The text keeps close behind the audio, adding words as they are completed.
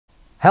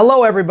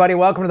Hello, everybody.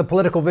 Welcome to the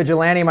Political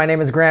Vigilante. My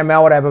name is Graham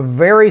Melwood. I have a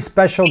very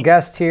special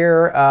guest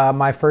here.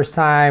 My first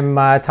time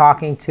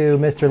talking to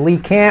Mr. Lee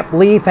Camp.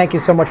 Lee, thank you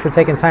so much for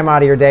taking time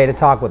out of your day to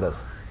talk with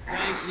us.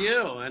 Thank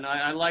you. And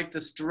I like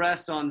to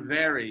stress on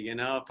very, you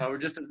know, if I were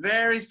just a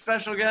very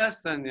special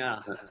guest, then yeah.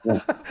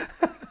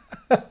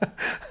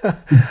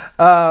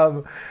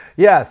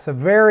 Yes, a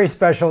very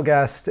special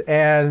guest.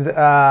 And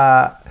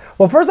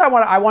well, first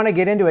I want to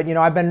get into it. You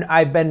know, I've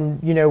been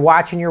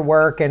watching your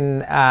work, and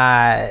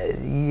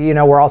you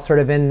know, we're all sort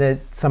of in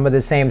some of the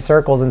same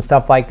circles and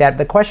stuff like that.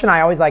 The question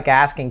I always like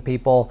asking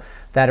people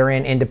that are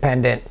in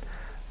independent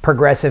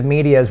progressive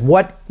media is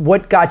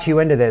what got you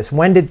into this?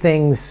 When did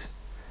things,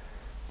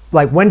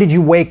 like, when did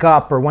you wake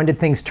up, or when did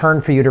things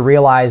turn for you to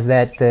realize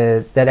that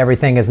that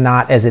everything is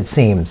not as it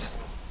seems?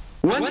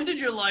 When did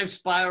your life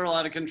spiral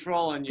out of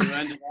control and you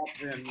ended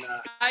up in?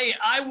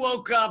 I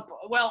woke up.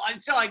 Well, I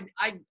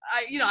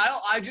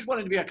just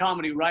wanted to be a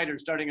comedy writer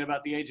starting at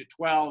about the age of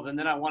 12, and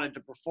then I wanted to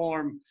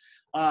perform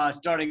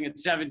starting at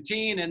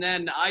 17, and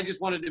then I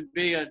just wanted to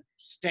be a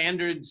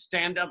standard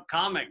stand-up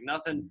comic.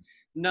 Nothing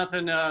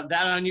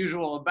that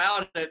unusual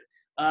about it.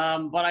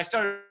 But I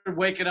started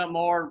waking up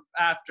more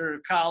after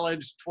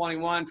college,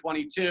 21,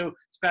 22,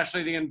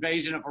 especially the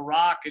invasion of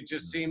Iraq. It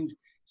just seemed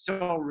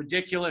so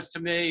ridiculous to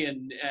me,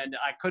 and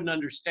I couldn't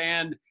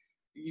understand,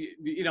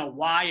 you know,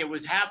 why it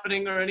was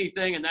happening or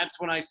anything. And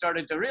that's when I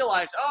started to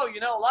realize, oh, you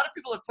know, a lot of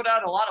people have put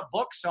out a lot of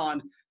books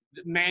on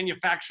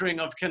manufacturing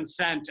of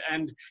consent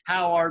and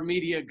how our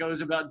media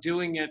goes about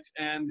doing it.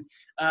 And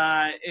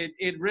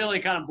it really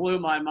kind of blew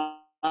my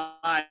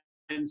mind.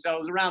 And so it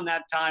was around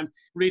that time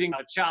reading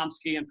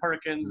Chomsky and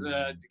Perkins,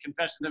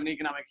 Confessions of an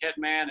Economic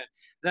Hitman. And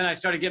then I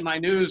started getting my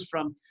news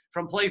from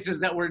places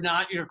that were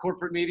not your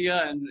corporate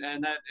media.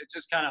 And that it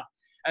just kind of,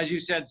 as you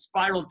said,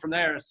 spiraled from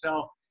there.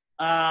 So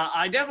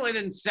I definitely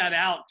didn't set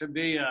out to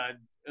be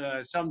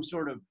some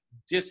sort of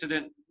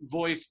dissident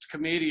voiced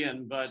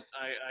comedian, but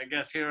I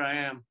guess here I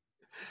am.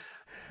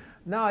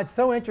 No, it's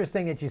so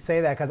interesting that you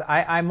say that, because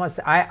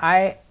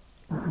I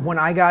when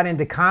I got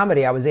into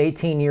comedy, I was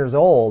 18 years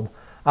old.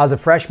 I was a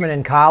freshman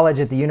in college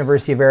at the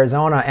University of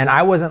Arizona, and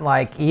I wasn't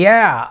like,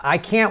 yeah, I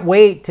can't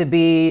wait to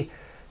be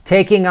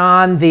taking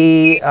on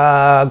the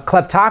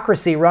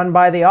kleptocracy run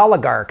by the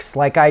oligarchs.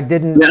 Like I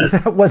didn't,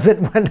 that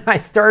wasn't when I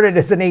started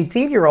as an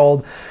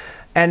 18-year-old.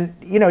 And,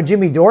 you know,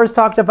 Jimmy Dore's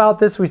talked about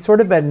this. We've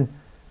sort of been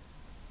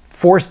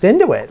forced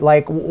into it,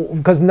 like,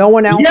 because no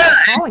one else is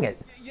calling it.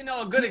 You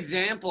know, a good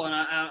example, and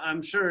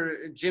I'm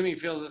sure Jimmy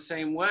feels the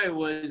same way,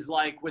 was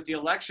like with the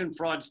election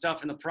fraud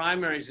stuff in the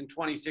primaries in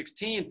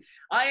 2016.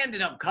 I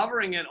ended up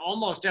covering it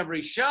almost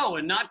every show,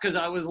 and not because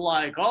I was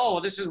like, oh,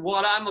 this is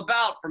what I'm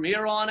about from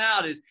here on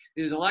out is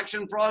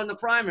election fraud in the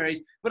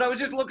primaries, but I was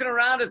just looking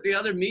around at the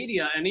other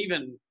media, and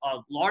even a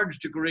large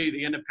degree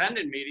the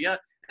independent media,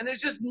 and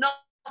there's just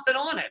nothing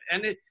on it.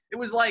 And it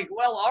was like,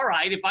 well, all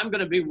right, if I'm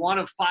going to be one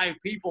of 5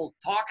 people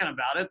talking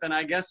about it, then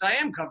I guess I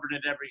am covering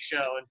it every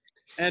show.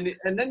 And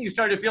then you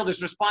start to feel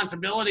this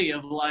responsibility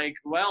of like,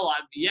 well,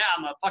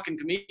 I'm a fucking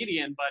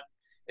comedian,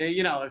 but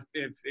you know,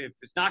 if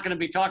it's not going to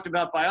be talked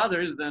about by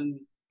others, then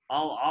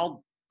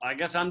I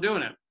guess I'm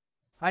doing it.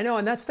 I know,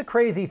 and that's the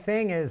crazy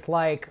thing is,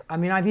 like, I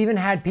mean, I've even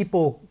had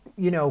people,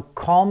 you know,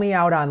 call me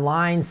out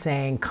online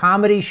saying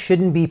comedy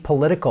shouldn't be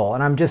political,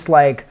 and I'm just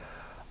like,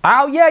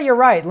 oh yeah, you're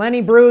right.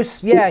 Lenny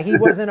Bruce, yeah, he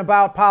wasn't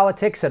about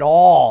politics at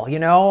all, you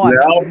know.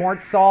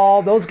 Mort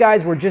Saul, those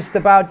guys were just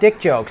about dick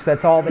jokes.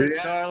 That's all.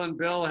 Carlin,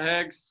 Bill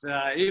Hicks,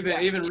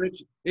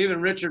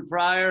 even Richard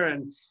Pryor,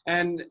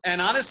 and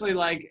honestly,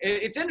 like,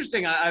 it's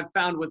interesting. I've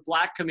found with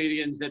black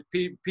comedians that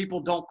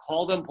people don't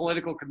call them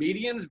political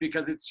comedians,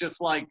 because it's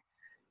just like,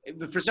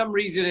 for some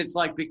reason, it's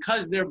like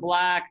because they're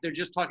black, they're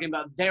just talking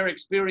about their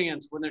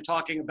experience when they're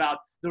talking about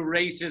the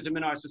racism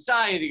in our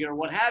society or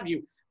what have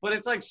you. But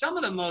it's like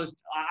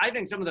I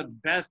think some of the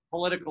best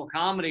political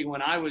comedy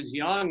when I was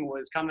young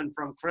was coming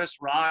from Chris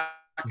Rock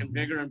and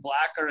Bigger and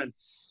Blacker.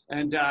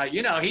 And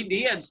you know,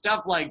 he had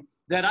stuff like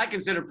that I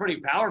consider pretty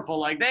powerful.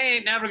 Like, they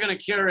ain't never going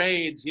to cure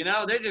AIDS. You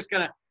know, they're just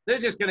going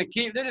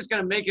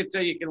to make it so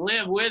you can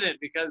live with it,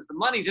 because the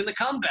money's in the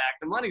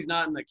comeback. The money's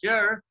not in the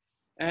cure.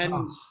 And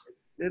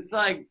it's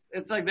like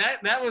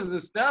that was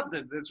the stuff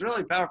that's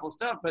really powerful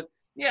stuff. But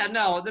yeah,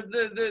 no,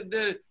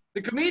 the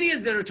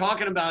comedians that are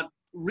talking about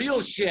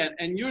real shit,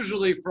 and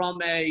usually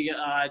from a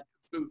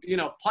you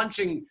know,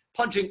 punching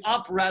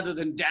up rather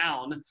than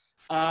down,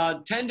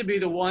 tend to be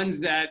the ones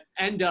that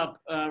end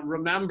up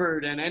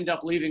remembered and end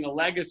up leaving a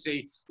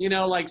legacy. You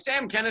know, like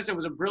Sam Kinison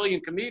was a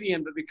brilliant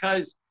comedian, but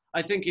because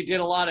I think he did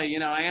a lot of, you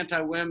know,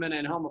 anti-women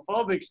and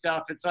homophobic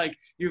stuff, it's like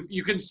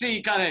you can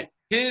see kind of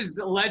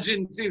his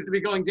legend seems to be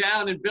going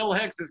down and Bill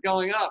Hicks is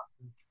going up.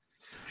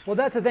 Well,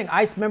 that's the thing.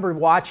 I remember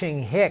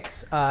watching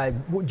Hicks.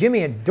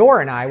 Jimmy and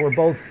Dore and I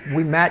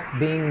we met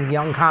being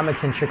young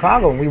comics in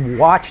Chicago, and we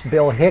watched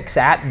Bill Hicks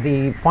at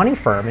the Funny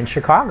Firm in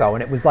Chicago.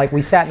 And it was like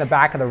we sat in the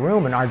back of the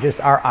room and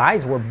our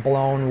eyes were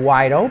blown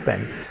wide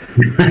open.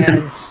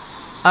 And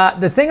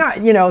the thing,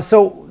 you know,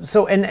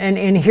 so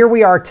and here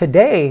we are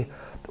today.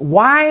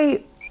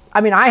 Why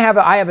I mean, I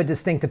have a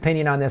distinct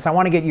opinion on this. I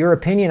want to get your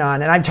opinion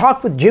on, and I've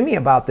talked with Jimmy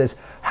about this.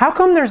 How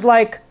come there's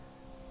like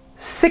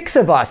 6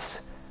 of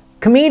us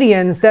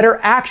comedians that are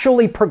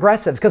actually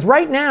progressives? Because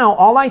right now,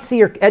 all I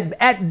see are,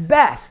 at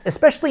best,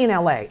 especially in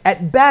LA,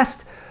 at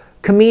best,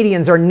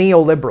 comedians are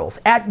neoliberals.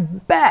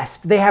 At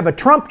best, they have a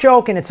Trump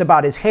joke and it's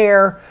about his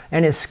hair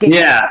and his skin.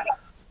 Yeah.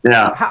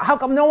 How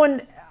come no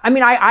one, I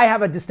mean, I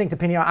have a distinct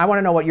opinion. I want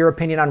to know what your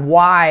opinion on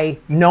why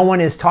no one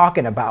is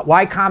talking about,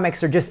 why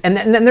comics are just, and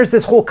then there's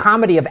this whole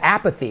comedy of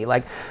apathy.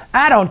 Like,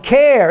 I don't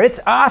care. It's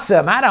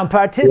awesome. I don't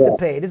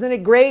participate. Yeah. Isn't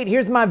it great?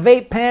 Here's my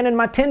vape pen and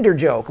my Tinder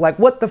joke. Like,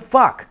 what the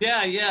fuck?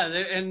 Yeah.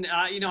 And,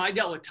 you know, I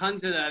dealt with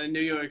tons of that in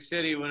New York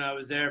City when I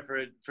was there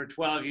for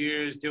 12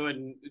 years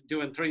doing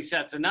 3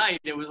 sets a night.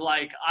 It was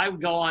like, I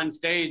would go on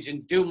stage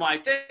and do my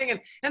thing.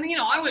 And you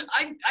know,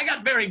 I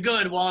got very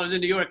good while I was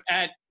in New York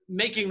at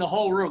making the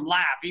whole room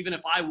laugh, even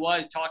if I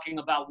was talking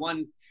about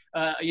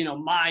you know,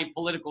 my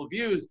political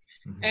views.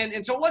 Mm-hmm.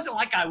 And so it wasn't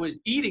like I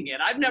was eating it.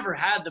 I've never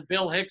had the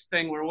Bill Hicks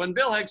thing where when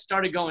Bill Hicks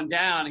started going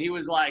down, he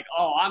was like,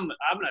 oh, I'm going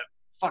to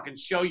fucking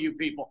show you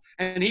people.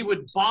 And he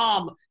would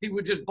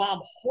just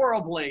bomb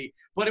horribly,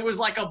 but it was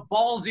like a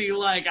ballsy,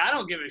 like, I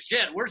don't give a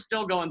shit. We're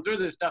still going through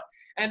this stuff.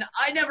 And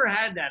I never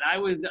had that.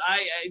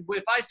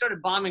 If I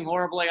started bombing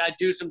horribly, I'd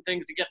do some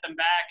things to get them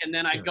back, and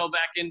then I'd go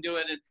back into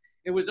it. And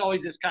it was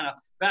always this kind of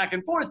back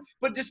and forth.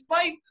 But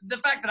despite the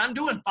fact that I'm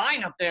doing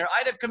fine up there,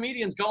 I'd have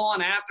comedians go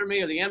on after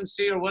me or the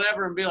MC or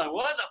whatever and be like,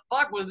 what the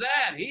fuck was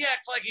that? He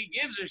acts like he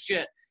gives a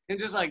shit. And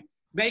just like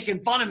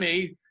making fun of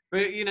me,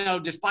 you know,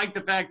 despite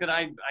the fact that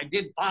I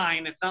did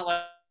fine. It's not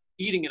like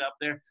eating it up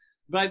there.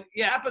 But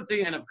yeah,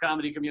 apathy in a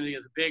comedy community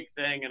is a big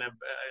thing. And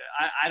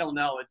I don't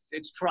know.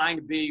 It's trying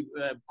to be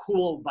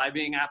cool by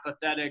being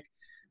apathetic.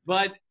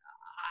 But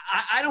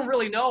I don't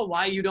really know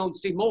why you don't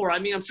see more. I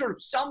mean, I'm sure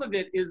some of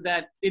it is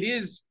that it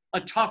is a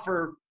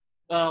tougher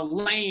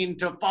lane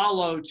to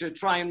follow to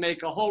try and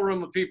make a whole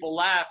room of people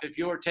laugh if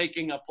you're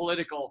taking a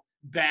political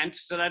bent.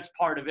 So that's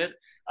part of it.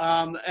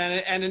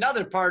 And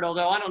another part,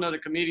 although I don't know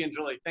that comedians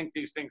really think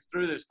these things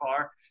through this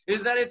far,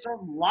 is that it's a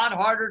lot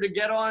harder to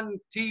get on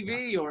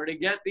TV or to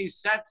get these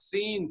sets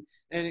seen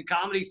in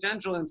Comedy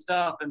Central and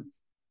stuff. And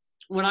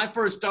when I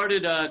first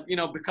started, you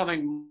know,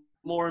 becoming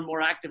more and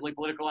more actively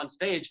political on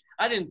stage,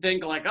 I didn't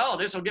think like, oh,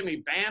 this will get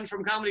me banned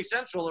from Comedy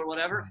Central or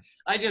whatever.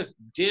 I just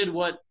did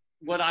what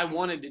I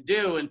wanted to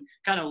do. And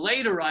kind of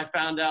later I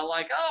found out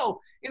like, oh,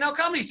 you know,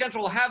 Comedy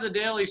Central will have the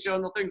Daily Show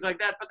and the things like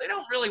that, but they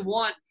don't really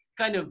want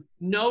kind of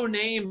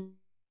no-name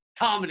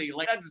comedy.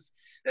 Like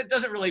that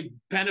doesn't really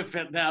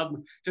benefit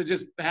them to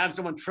just have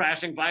someone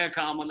trashing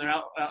Viacom on their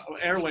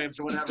airwaves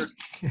or whatever.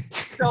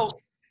 So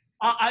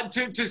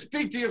to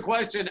speak to your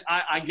question,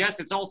 I guess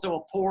it's also a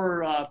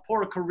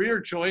poor career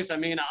choice. I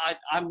mean,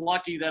 I'm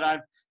lucky that I've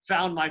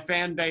found my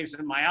fan base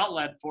and my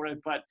outlet for it,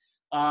 but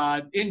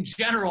in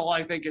general,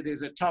 I think it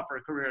is a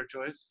tougher career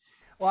choice.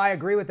 Well, I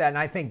agree with that, and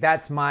I think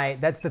that's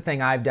the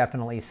thing I've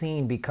definitely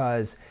seen,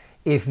 because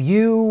if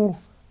you,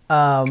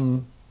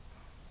 you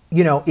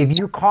know, if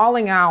you're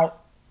calling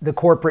out the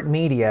corporate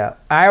media,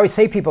 I always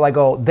say people, I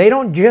go, they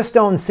don't just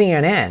own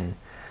CNN.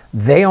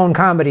 They own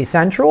Comedy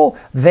Central,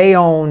 they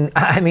own,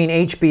 I mean,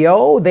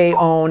 HBO, they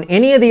own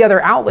any of the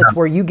other outlets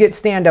where you get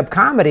stand-up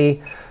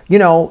comedy. You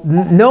know,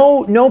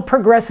 no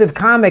progressive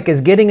comic is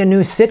getting a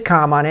new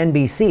sitcom on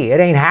NBC. It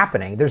ain't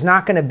happening. There's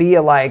not going to be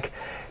a like,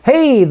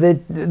 hey, the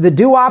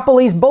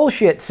duopoly's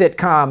bullshit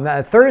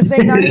sitcom, Thursday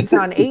nights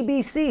on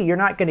ABC. You're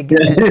not going to get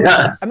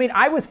it. I mean,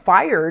 I was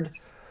fired.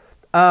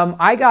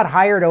 I got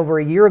hired over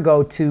a year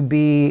ago to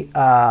be,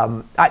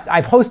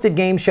 I've hosted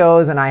game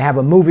shows and I have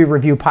a movie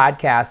review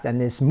podcast, and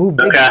this big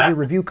movie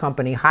review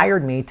company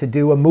hired me to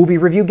do a movie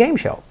review game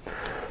show.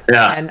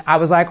 Yeah. And I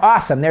was like,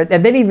 awesome. I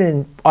didn't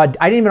even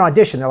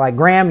audition. They're like,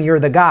 Graham, you're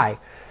the guy.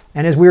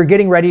 And as we were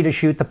getting ready to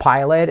shoot the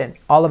pilot, and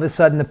all of a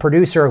sudden the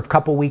producer, a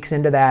couple weeks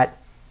into that,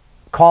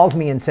 calls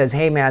me and says,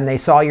 hey man, they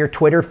saw your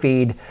Twitter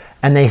feed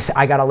and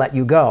I got to let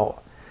you go.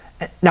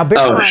 Now,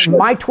 bear in mind,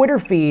 my Twitter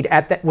feed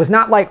was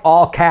not like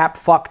all cap,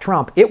 fuck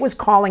Trump. It was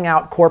calling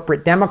out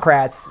corporate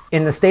Democrats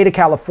in the state of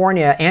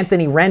California.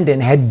 Anthony Rendon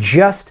had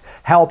just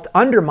helped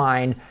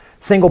undermine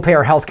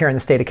single-payer health care in the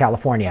state of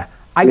California.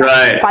 I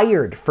got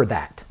fired for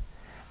that.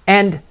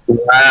 And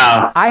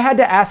I had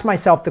to ask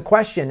myself the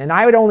question, and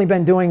I had only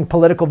been doing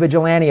Political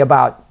Vigilante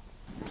about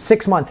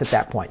 6 months at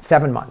that point,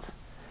 7 months.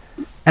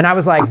 And I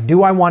was like,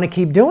 do I want to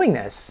keep doing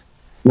this?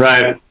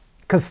 Right.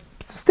 Because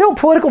still,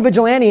 Political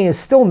Vigilante is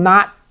still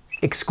not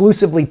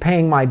exclusively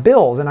paying my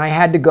bills. And I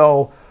had to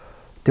go,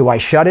 do I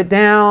shut it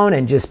down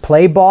and just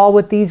play ball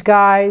with these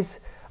guys?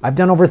 I've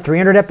done over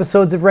 300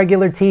 episodes of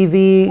regular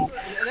TV.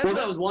 That's what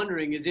I was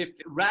wondering, is if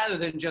rather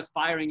than just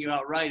firing you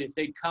outright, if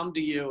they'd come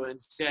to you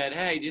and said,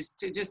 hey, just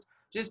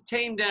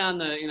tame down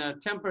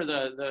temper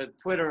the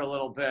Twitter a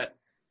little bit,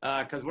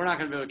 because we're not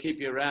going to be able to keep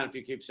you around if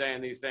you keep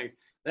saying these things.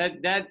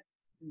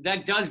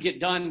 That does get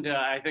done to,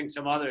 I think,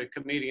 some other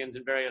comedians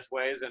in various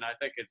ways, and I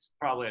think it's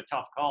probably a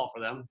tough call for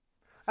them.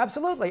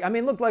 Absolutely. I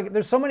mean, look, like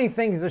there's so many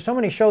things, there's so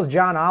many shows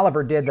John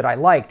Oliver did that I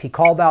liked. He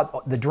called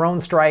out the drone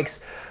strikes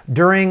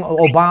during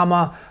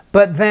Obama.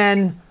 But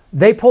then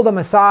they pulled him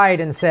aside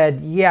and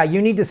said, yeah,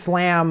 you need to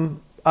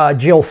slam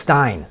Jill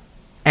Stein.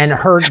 And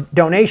her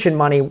donation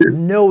money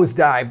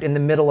nosedived in the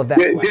middle of that.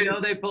 Do you know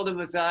they pulled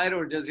him aside,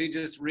 or does he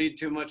just read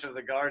too much of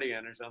The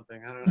Guardian or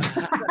something? I don't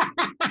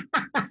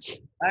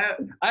know.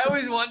 I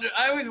always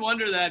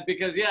wonder that,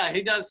 because yeah,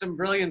 he does some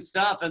brilliant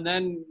stuff, and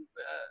then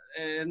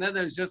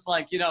there's just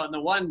like, you know, and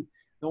the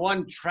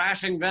one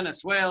trashing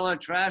Venezuela,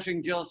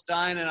 trashing Jill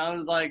Stein, and I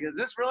was like, is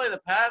this really the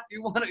path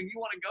you want to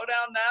go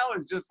down now?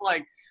 Is just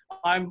like,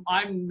 I'm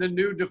the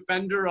new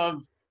defender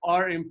of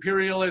our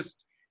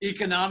imperialist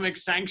economic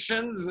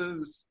sanctions?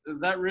 Is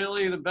that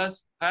really the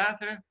best path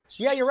here?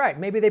 Yeah, you're right.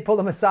 Maybe they pulled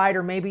him aside,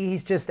 or maybe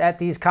he's just at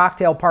these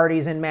cocktail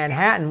parties in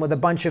Manhattan with a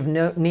bunch of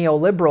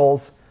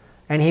neoliberals,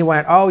 and he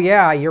went, oh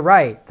yeah, you're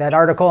right. That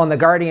article in The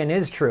Guardian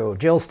is true.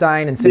 Jill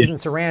Stein and Susan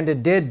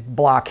Sarandon did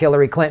block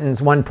Hillary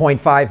Clinton's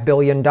 $1.5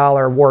 billion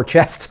war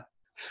chest.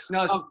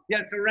 No,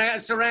 yes,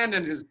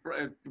 Sarandon just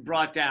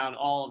brought down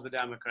all of the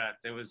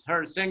Democrats. It was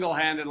her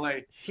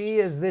single-handedly. She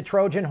is the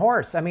Trojan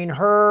horse. I mean,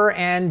 her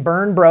and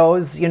Burn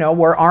Bros, you know,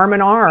 were arm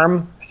in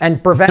arm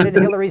and prevented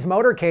Hillary's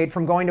motorcade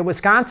from going to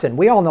Wisconsin.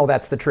 We all know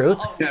that's the truth.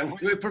 Oh, yeah,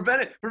 we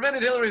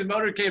prevented Hillary's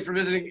motorcade from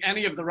visiting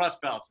any of the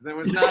Rust Belts. There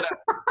was not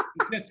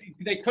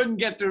they couldn't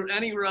get through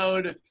any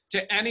road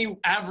to any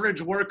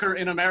average worker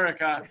in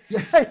America.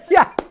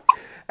 Yeah.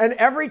 And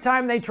every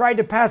time they tried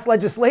to pass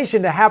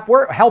legislation to help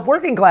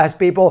working class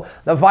people,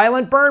 the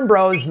violent Burn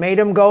Bros made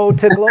them go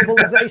to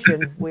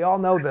globalization. We all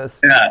know this.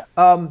 Yeah.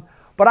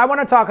 But I want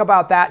to talk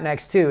about that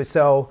next too.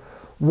 So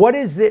what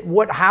is it,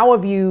 how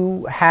have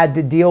you had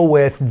to deal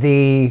with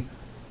the,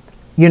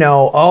 you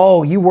know,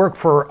 oh, you work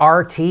for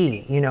RT,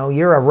 you know,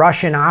 you're a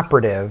Russian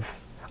operative.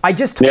 I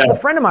just told a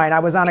friend of mine, I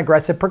was on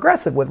Aggressive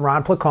Progressive with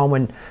Ron Placone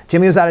when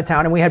Jimmy was out of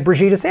town, and we had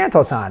Brigitte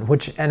Santos on,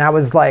 and I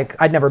was like,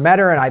 I'd never met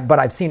her, but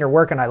I've seen her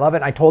work and I love it.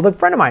 And I told a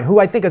friend of mine, who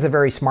I think is a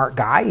very smart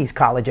guy, he's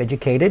college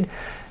educated,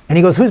 and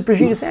he goes, who's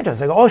Brigitte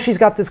Santos? I go, oh, she's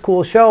got this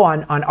cool show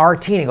on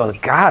RT. And he goes,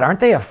 God,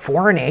 aren't they a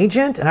foreign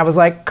agent? And I was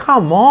like,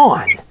 come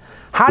on.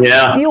 How do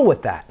you deal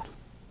with that?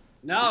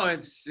 No,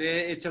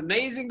 it's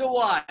amazing to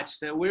watch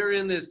that we're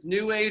in this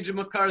new age of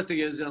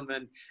McCarthyism,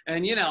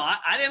 and you know,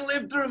 I didn't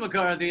live through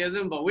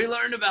McCarthyism, but we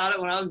learned about it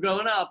when I was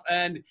growing up,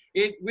 and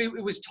it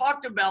was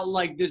talked about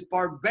like this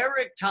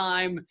barbaric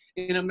time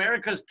in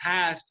America's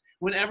past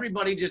when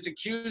everybody just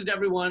accused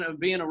everyone of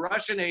being a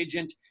Russian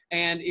agent,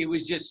 and it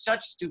was just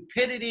such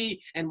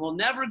stupidity, and we'll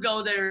never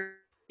go there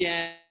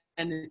again,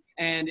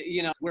 and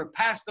you know, we're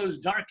past those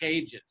dark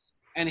ages.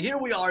 And here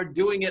we are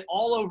doing it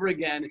all over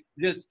again.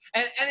 And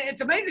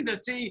it's amazing to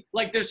see,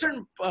 like, there's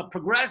certain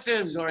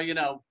progressives, or, you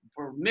know,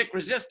 for m.I.c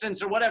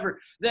resistance or whatever,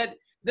 that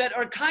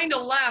are kind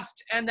of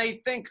left, and they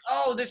think,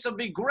 oh, this will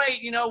be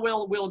great. You know,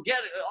 we'll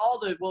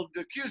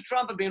accuse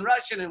Trump of being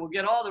Russian, and we'll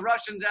get all the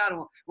Russians out,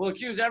 and we'll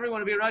accuse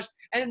everyone of being Russian.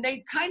 And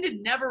they kind of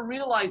never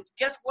realized,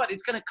 guess what?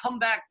 It's going to come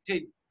back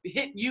to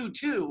hit you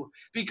too,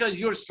 because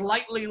you're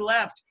slightly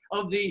left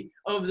of the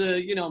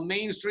you know,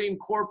 mainstream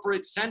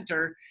corporate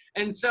center.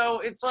 And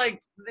so it's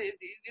like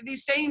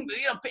these same,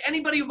 you know,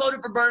 anybody who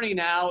voted for Bernie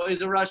now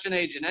is a Russian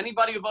agent.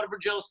 Anybody who voted for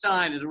Jill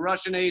Stein is a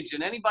Russian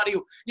agent. Anybody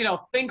who, you know,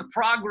 Think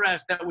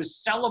Progress, that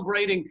was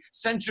celebrating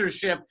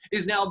censorship,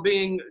 is now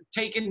being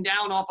taken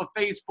down off of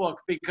Facebook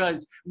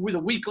because the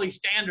Weekly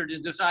Standard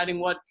is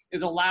deciding what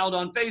is allowed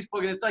on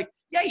Facebook. And it's like,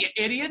 yeah, you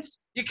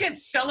idiots, you can't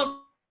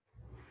celebrate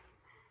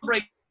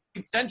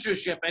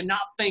censorship and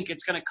not think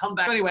it's going to come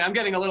back. Anyway, I'm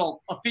getting a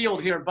little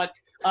afield here, but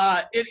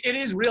it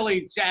is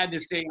really sad to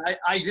see.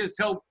 I just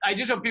hope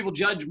people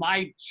judge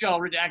my show,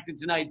 Redacted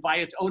Tonight, by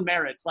its own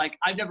merits. Like,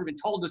 I've never been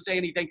told to say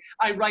anything.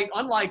 I write,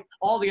 unlike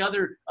all the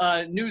other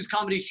news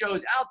comedy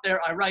shows out there,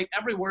 I write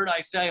every word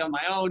I say on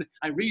my own.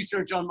 I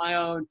research on my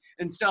own.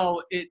 And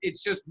so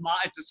it's just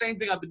it's the same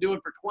thing I've been doing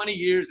for 20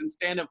 years in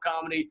stand-up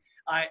comedy.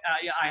 I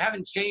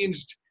haven't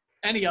changed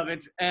any of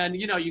it. And,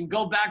 you know, you can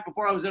go back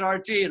before I was at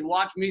RT and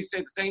watch me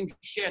say the same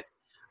shit.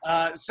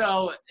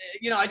 So,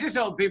 you know, I just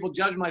hope people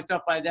judge my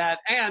stuff by that.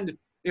 And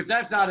if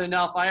that's not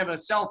enough, I have a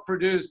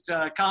self-produced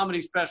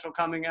comedy special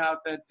coming out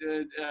that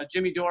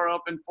Jimmy Dore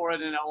opened for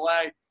it in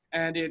LA.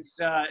 And it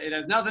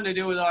has nothing to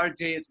do with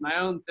RT. It's my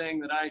own thing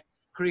that I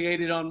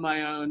created on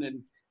my own.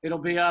 And it'll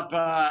be up,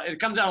 it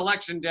comes out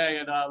election day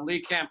at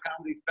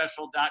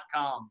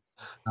LeeCampComedySpecial.com.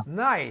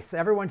 Nice.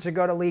 Everyone should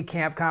go to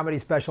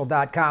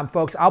LeeCampComedySpecial.com.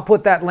 Folks, I'll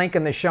put that link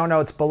in the show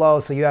notes below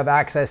so you have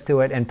access to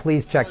it, and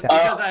please check that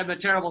out. Because I'm a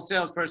terrible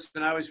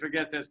salesperson, I always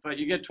forget this, but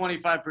you get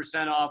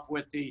 25% off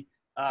with the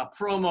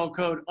promo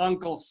code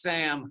Uncle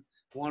Sam,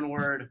 one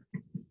word.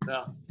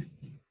 So.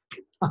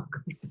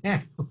 Uncle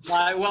Sam.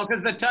 Well,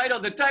 because the title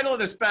of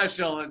the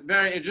special,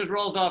 it just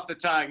rolls off the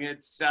tongue.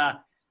 It's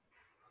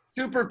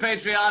super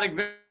patriotic,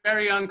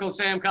 very Uncle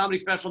Sam comedy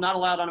special, not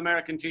allowed on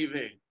American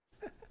TV.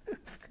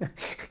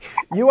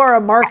 You are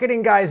a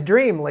marketing guy's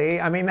dream,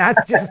 Lee. I mean,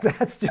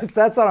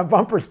 that's on a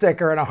bumper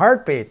sticker in a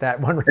heartbeat, that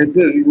one. It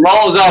just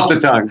rolls off the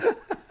tongue.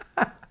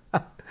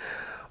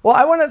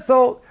 Well,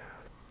 so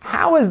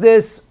how is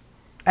this,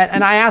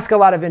 And I ask a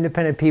lot of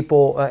independent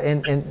people,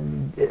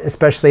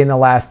 especially in the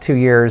last 2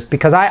 years,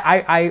 because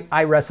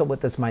I wrestle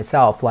with this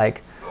myself.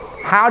 Like,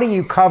 how do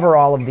you cover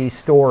all of these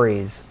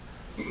stories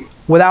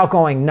without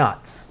going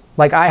nuts?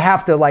 Like, I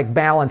have to like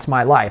balance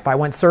my life. I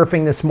went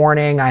surfing this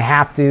morning. I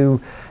have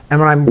to, and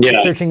when I'm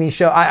researching these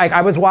shows,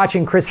 I was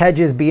watching Chris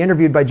Hedges be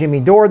interviewed by Jimmy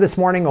Dore this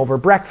morning over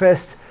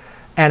breakfast,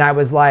 and I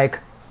was like,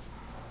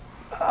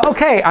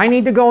 okay, I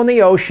need to go in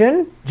the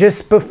ocean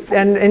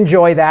and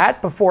enjoy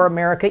that before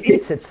America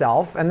eats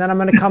itself, and then I'm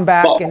going to come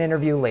back and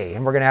interview Lee,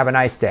 and we're going to have a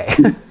nice day.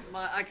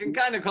 I can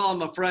kind of call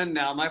him a friend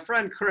now. My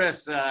friend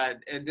Chris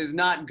is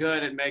not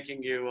good at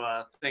making you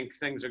think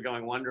things are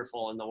going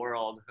wonderful in the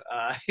world.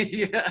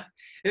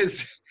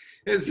 His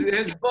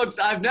books,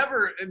 I've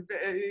never,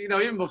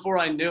 even before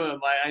I knew him,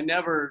 I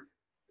never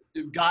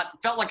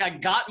felt like I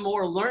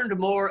learned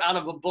more out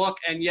of a book,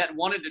 and yet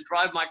wanted to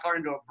drive my car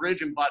into a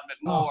bridge abutment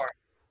more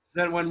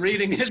than when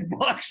reading his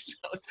books.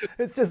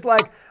 It's just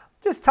like,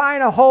 just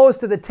tying a hose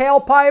to the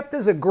tailpipe.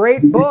 This is a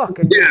great book.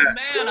 And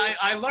man,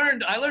 I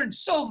learned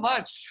so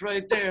much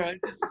right there.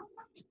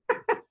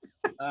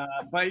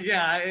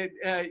 I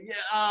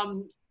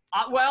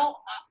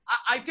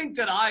think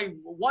that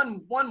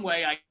one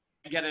way I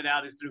get it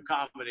out is through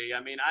comedy.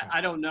 I mean, I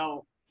don't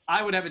know.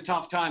 I would have a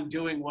tough time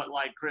doing what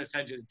like Chris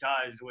Hedges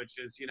does, which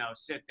is,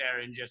 sit there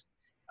and just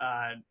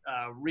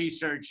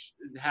research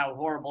how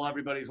horrible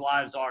everybody's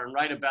lives are and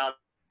write about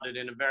it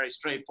in a very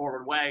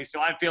straightforward way. So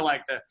I feel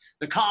like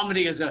the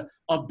comedy is a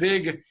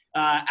big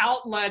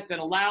outlet that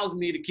allows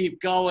me to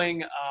keep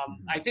going.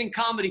 I think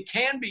comedy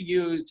can be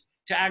used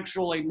to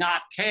actually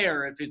not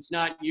care if it's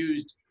not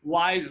used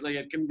wisely.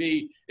 It can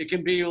be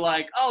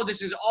like, oh,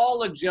 this is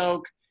all a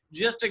joke,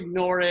 just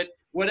ignore it.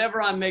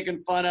 Whatever I'm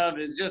making fun of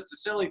is just a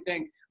silly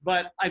thing.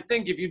 But I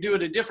think if you do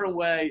it a different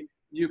way,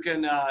 you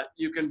can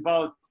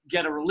both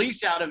get a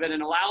release out of it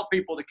and allow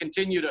people to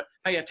continue to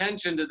pay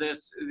attention to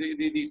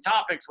these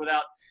topics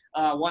without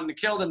wanting to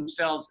kill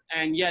themselves,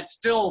 and yet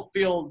still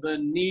feel the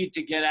need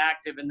to get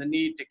active and the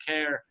need to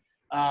care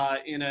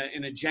in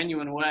a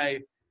genuine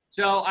way.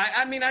 So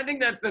I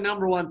think that's the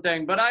number one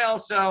thing. But I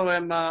also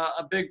am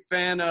a big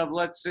fan of,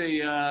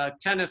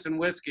 tennis and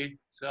whiskey.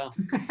 So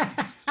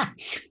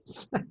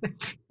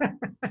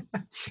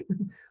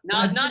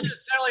not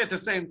necessarily at the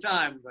same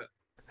time, but.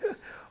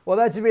 Well,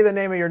 that should be the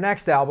name of your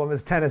next album,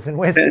 is Tennis and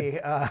Whiskey.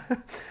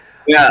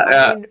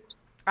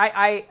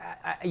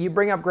 You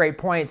bring up great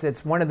points.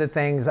 It's one of the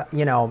things,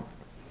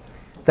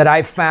 that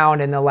I've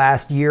found in the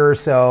last year or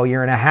so,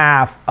 year and a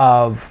half,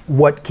 of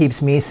what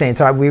keeps me sane.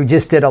 So we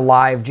just did a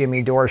live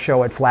Jimmy Dore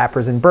show at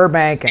Flappers in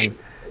Burbank, and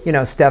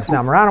Steph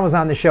Zamorano was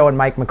on the show, and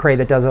Mike McRae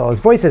that does all his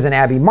voices, and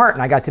Abby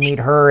Martin. I got to meet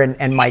her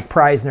and Mike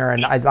Preisner,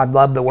 and I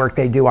love the work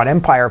they do on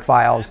Empire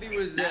Files.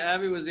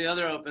 Abby was the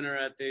other opener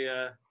at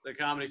the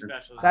comedy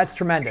special. That's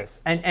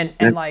tremendous,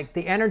 and like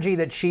the energy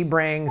that she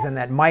brings and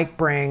that Mike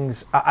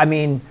brings.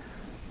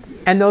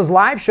 And those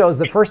live shows,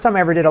 the first time I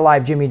ever did a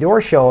live Jimmy Dore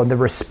show, the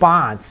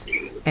response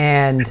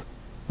and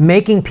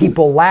making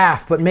people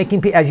laugh, but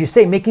as you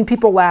say, making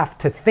people laugh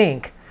to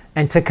think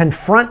and to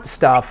confront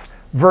stuff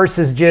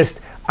versus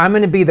just, I'm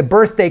going to be the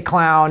birthday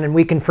clown and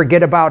we can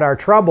forget about our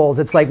troubles.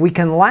 It's like we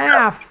can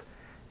laugh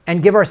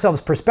and give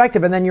ourselves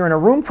perspective, and then you're in a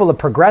room full of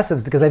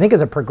progressives, because I think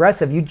as a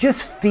progressive, you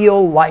just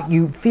feel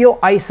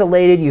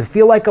isolated, you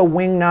feel like a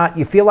wingnut,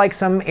 you feel like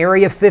some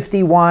Area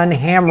 51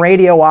 ham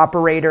radio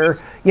operator,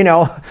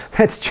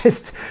 that's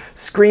just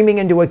screaming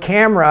into a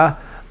camera.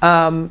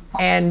 And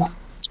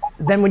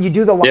then when you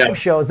do the live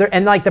shows,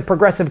 and like the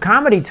progressive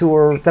comedy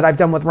tour that I've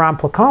done with Ron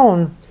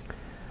Placone,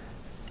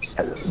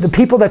 the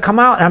people that come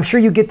out, and I'm sure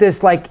you get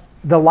this, like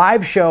the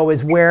live show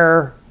is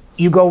where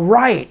you go,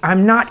 right,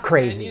 I'm not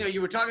crazy. And,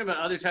 you were talking about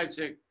other types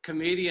of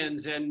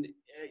comedians, and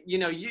you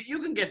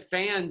can get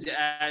fans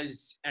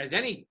as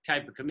any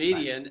type of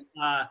comedian,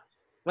 right.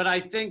 But I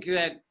think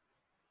that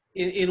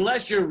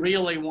unless you're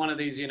really one of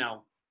these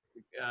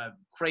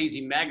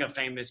crazy mega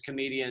famous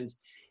comedians,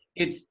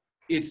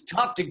 it's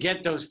tough to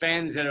get those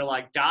fans that are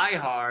like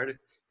diehard.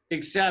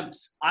 Except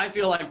I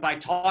feel like by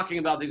talking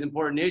about these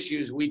important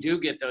issues, we do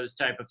get those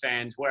type of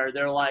fans where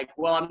they're like,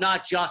 well, I'm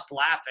not just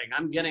laughing.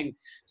 I'm getting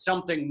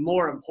something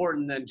more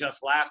important than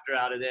just laughter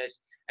out of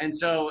this. And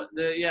so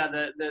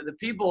the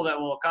people that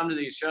will come to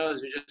these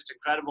shows are just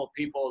incredible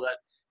people that,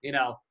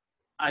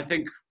 I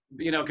think,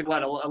 could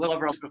let a little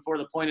over us before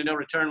the point of no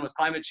return with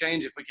climate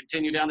change if we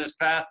continue down this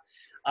path.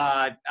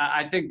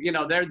 I think,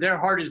 their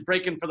heart is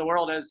breaking for the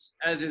world as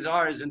is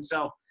ours. And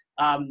so,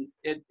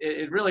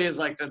 it really is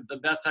like the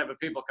best type of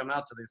people come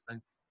out to these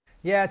things.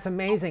 Yeah, it's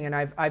amazing. And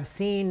I've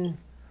seen,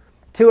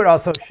 too, it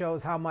also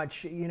shows how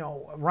much,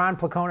 Ron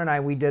Placone and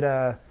I, we did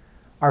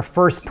our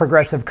first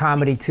progressive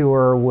comedy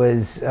tour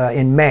was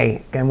in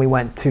May. And we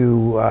went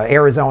to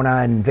Arizona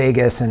and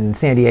Vegas and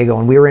San Diego.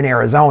 And we were in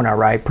Arizona,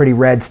 right? Pretty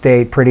red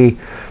state, pretty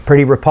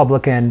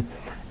Republican.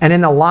 And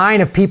in the line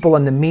of people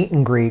in the meet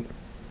and greet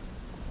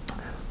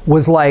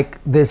was like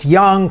this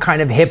young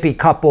kind of hippie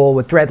couple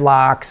with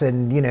dreadlocks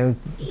and,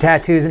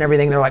 tattoos and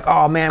everything. They're like,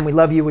 oh man, we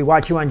love you. We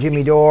watch you on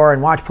Jimmy Dore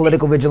and watch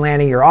Political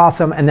Vigilante. You're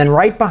awesome. And then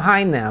right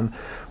behind them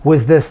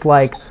was this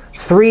like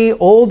 3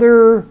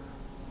 older,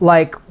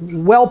 like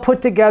well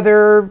put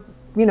together,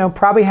 you know,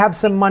 probably have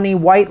some money,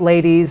 white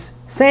ladies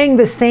saying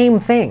the same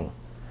thing.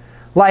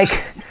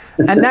 Like,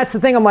 and that's the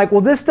thing. I'm like,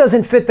 well, this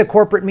doesn't fit the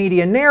corporate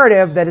media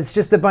narrative that it's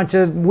just a bunch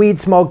of weed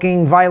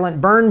smoking,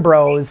 violent burn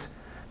bros.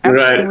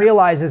 Everyone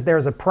realizes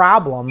there's a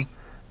problem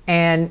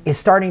and is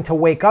starting to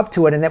wake up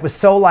to it. And that was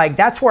so like,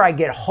 that's where I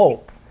get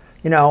hope.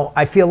 You know,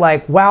 I feel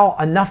like, well,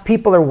 enough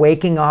people are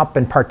waking up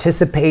and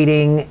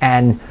participating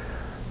and,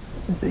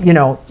 you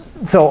know,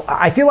 so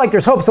I feel like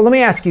there's hope. So let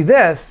me ask you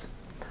this.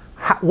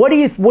 What do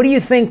you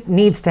think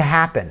needs to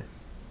happen?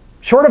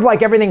 Short of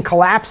like everything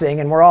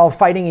collapsing and we're all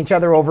fighting each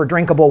other over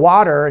drinkable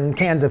water and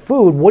cans of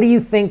food, what do you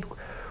think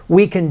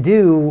we can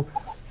do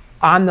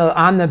on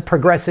the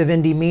progressive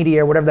indie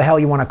media, or whatever the hell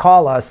you want to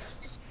call us,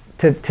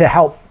 to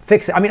help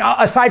fix it? I mean,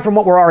 aside from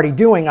what we're already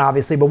doing,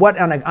 obviously, but what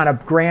on a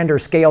grander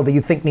scale do you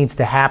think needs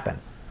to happen?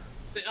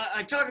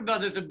 I talk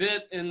about this a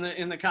bit in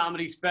the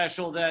comedy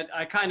special, that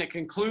I kind of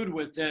conclude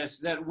with this,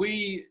 that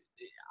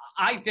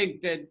I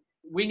think that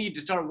we need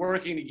to start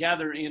working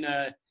together in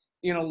a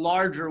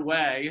larger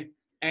way.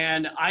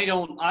 And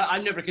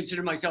I've never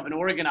considered myself an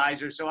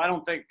organizer, so I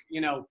don't think,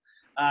 you know,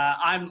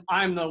 I'm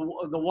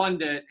the one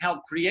to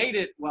help create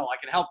it. Well, I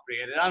can help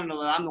create it. I don't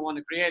know that I'm the one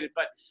to create it,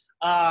 but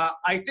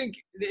I think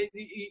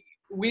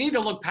we need to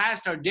look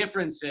past our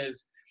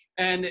differences.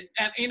 And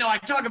you know, I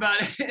talk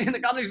about in the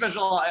comedy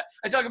special,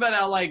 I talk about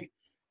how, like,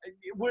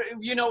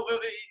 you know,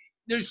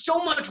 there's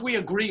so much we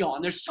agree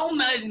on. There's so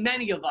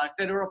many of us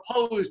that are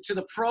opposed to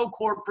the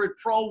pro-corporate,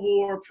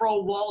 pro-war,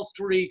 pro-Wall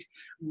Street,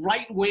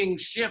 right-wing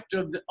shift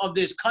of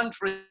this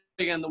country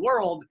and the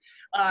world,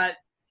 that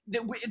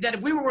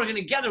if we were working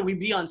together, we'd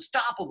be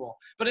unstoppable.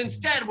 But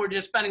instead, we're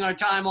just spending our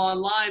time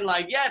online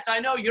like, yes, I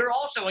know you're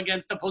also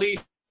against the police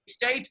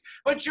state,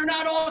 but you're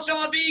not also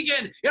a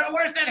vegan. You're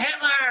worse than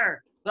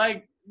Hitler.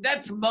 Like,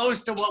 that's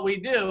most of what we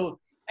do.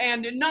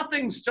 And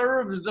nothing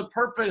serves the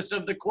purpose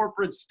of the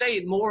corporate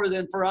state more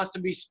than for us to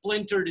be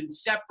splintered and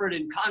separate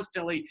and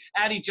constantly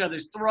at each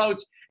other's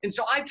throats. And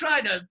so I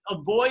try to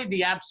avoid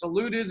the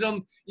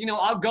absolutism. You know,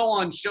 I'll go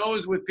on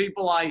shows with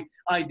people I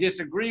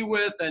disagree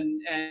with,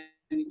 and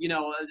you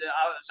know,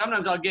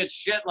 sometimes I'll get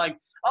shit like,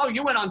 oh,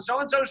 you went on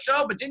so-and-so's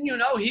show, but didn't you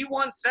know he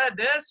once said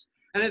this?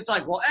 And it's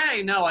like, well,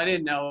 A, no, I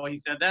didn't know he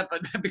said that,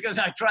 but because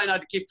I try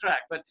not to keep track.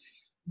 But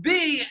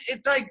B,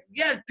 it's like,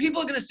 yeah,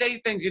 people are going to say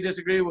things you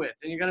disagree with,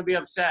 and you're going to be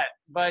upset.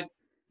 But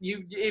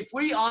if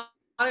we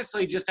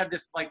honestly just have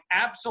this like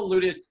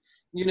absolutist,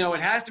 you know,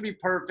 it has to be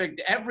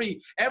perfect.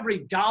 Every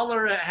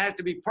dollar has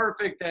to be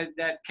perfect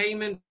that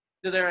came into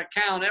their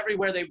account,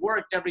 everywhere they've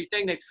worked,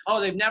 everything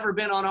they've never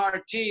been on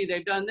RT,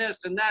 they've done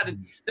this and that,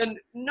 and then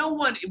no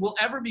one will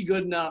ever be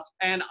good enough.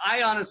 And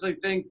I honestly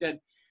think that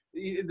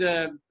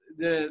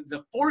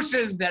the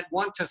forces that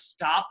want to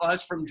stop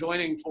us from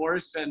joining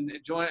force and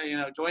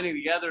joining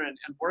together and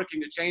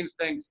working to change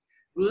things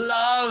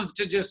love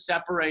to just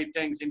separate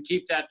things and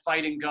keep that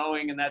fighting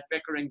going and that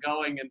bickering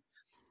going.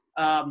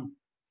 And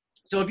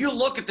so if you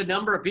look at the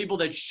number of people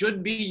that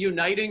should be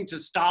uniting to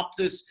stop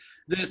this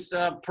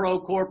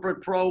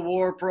pro-corporate,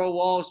 pro-war,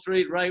 pro-Wall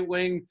Street,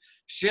 right-wing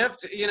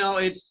shift, you know,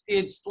 it's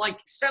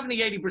like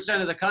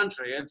 70-80% of the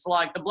country. It's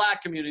like the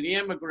black community,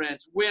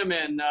 immigrants,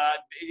 women.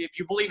 If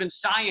you believe in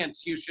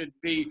science, you should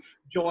be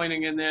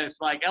joining in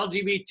this. Like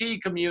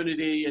LGBT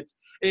community.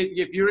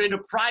 If you're into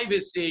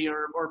privacy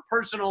or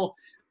personal,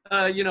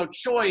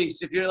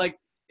 choice. If you're like,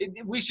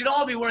 we should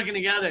all be working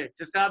together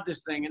to stop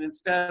this thing. And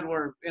instead,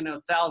 we're in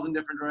 1,000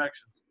 different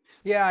directions.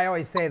 Yeah, I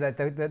always say that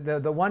the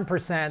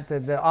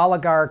 1%, the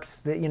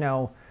oligarchs,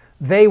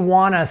 they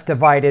want us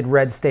divided: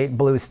 red state,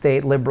 blue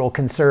state, liberal,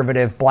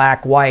 conservative,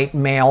 black, white,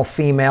 male,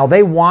 female.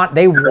 They want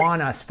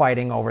us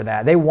fighting over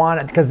that. They want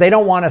it because they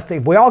don't want us to.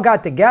 If we all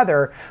got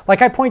together,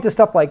 like I point to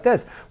stuff like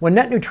this. When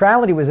net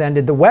neutrality was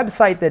ended, the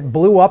website that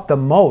blew up the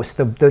most,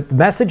 the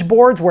message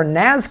boards, were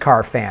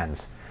NASCAR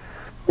fans.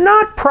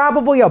 Not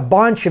probably a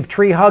bunch of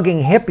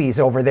tree-hugging hippies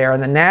over there in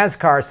the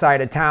NASCAR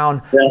side of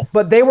town, yeah.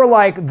 But they were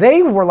like,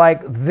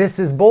 this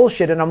is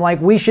bullshit. And I'm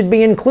like, we should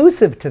be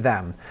inclusive to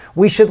them.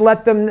 We should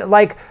let them,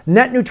 like,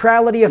 net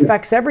neutrality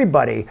affects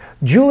everybody.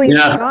 Julian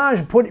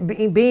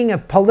Assange being a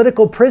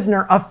political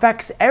prisoner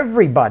affects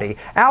everybody.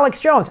 Alex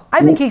Jones, I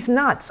think he's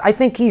nuts. I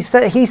think he's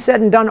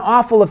said and done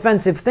awful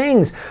offensive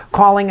things,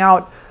 calling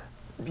out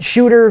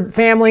shooter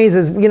families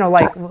as,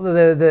 like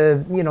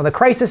the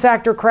crisis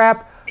actor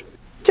crap.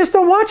 Just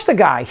don't watch the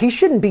guy. He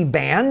shouldn't be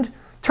banned.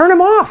 Turn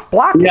him off.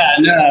 Block him. Yeah,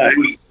 no.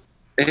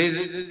 He's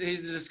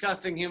a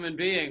disgusting human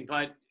being,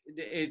 but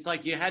it's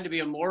like you had to be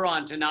a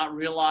moron to not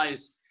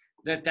realize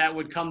that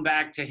would come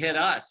back to hit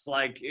us.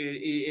 Like,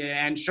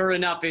 and sure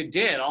enough, it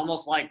did.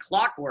 Almost like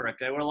clockwork.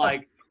 They were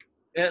like,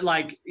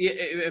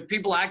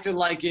 people acted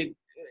like it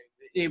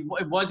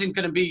wasn't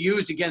going to be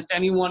used against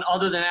anyone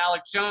other than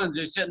Alex Jones.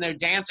 They're sitting there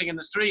dancing in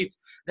the streets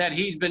that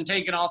he's been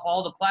taken off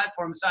all the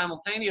platforms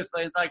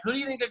simultaneously. It's like, who do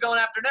you think they're going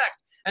after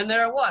next? And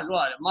there it was,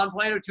 a month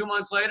later, 2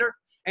 months later,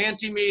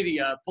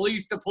 anti-media,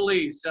 police to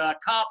police,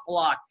 cop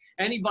block,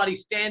 anybody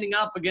standing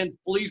up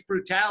against police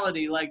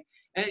brutality, like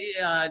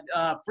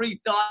Free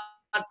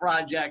Thought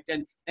Project,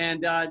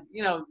 and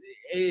you know,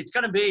 it's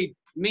going to be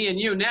me and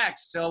you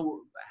next.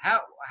 So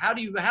how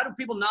do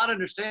people not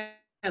understand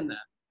that?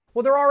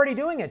 Well, they're already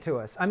doing it to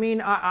us. I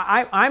mean,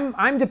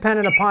 I'm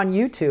dependent upon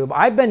YouTube.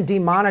 I've been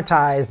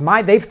demonetized.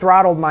 They've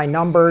throttled my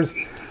numbers.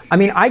 I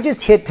mean, I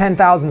just hit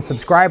 10,000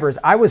 subscribers.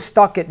 I was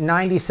stuck at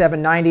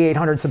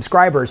 9,800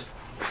 subscribers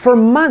for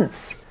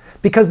months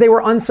because they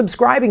were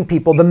unsubscribing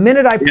people. The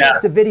minute I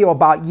post a video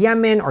about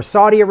Yemen or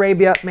Saudi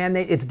Arabia, man,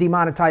 it's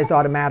demonetized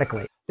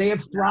automatically. They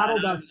have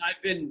throttled us.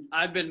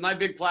 I've been my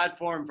big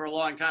platform for a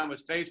long time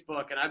was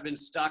Facebook, and I've been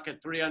stuck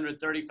at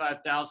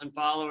 335,000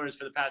 followers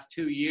for the past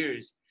 2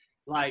 years.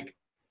 Like,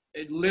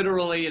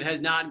 it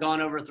has not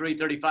gone over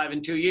 335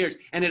 in 2 years.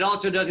 And it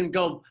also doesn't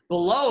go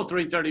below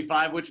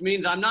 335, which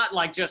means I'm not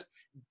like just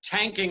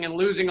tanking and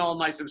losing all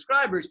my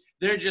subscribers.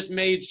 They're just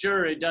made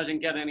sure it doesn't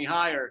get any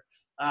higher.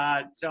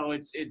 So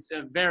it's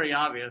very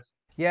obvious.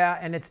 Yeah,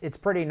 and it's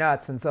pretty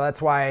nuts. And so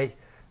that's why,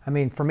 I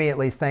mean, for me at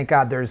least, thank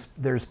God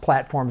there's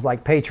platforms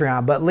like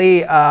Patreon. But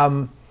Lee,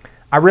 I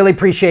really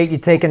appreciate you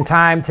taking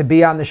time to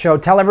be on the show.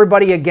 Tell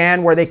everybody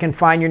again where they can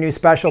find your new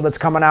special that's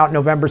coming out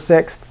November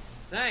 6th.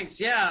 Thanks.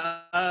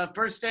 Yeah,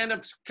 first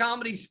stand-up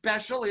comedy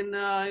special in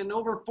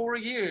over 4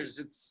 years.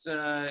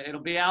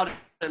 It'll be out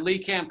at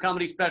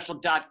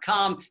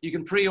leecampcomedyspecial.com. You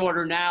can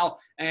pre-order now,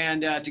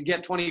 and to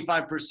get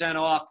 25%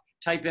 off,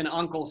 type in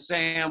Uncle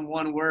Sam,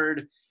 one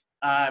word,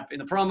 in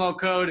the promo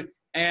code,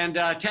 and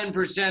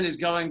 10% is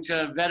going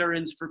to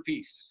Veterans for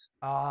Peace.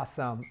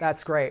 Awesome.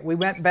 That's great. We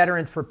went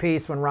Veterans for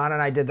Peace when Ron and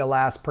I did the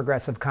last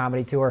Progressive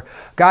Comedy Tour.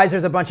 Guys,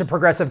 there's a bunch of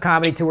Progressive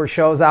Comedy Tour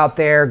shows out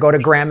there. Go to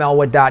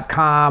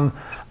GrahamElwood.com.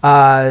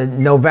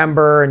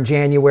 November and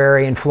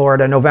January in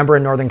Florida, November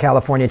in Northern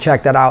California.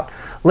 Check that out.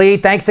 Lee,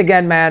 thanks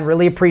again, man.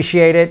 Really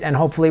appreciate it. And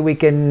hopefully we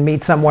can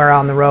meet somewhere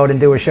on the road and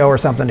do a show or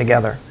something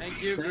together.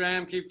 Thank you,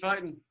 Graham. Keep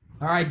fighting.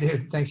 All right,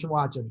 dude. Thanks for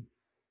watching.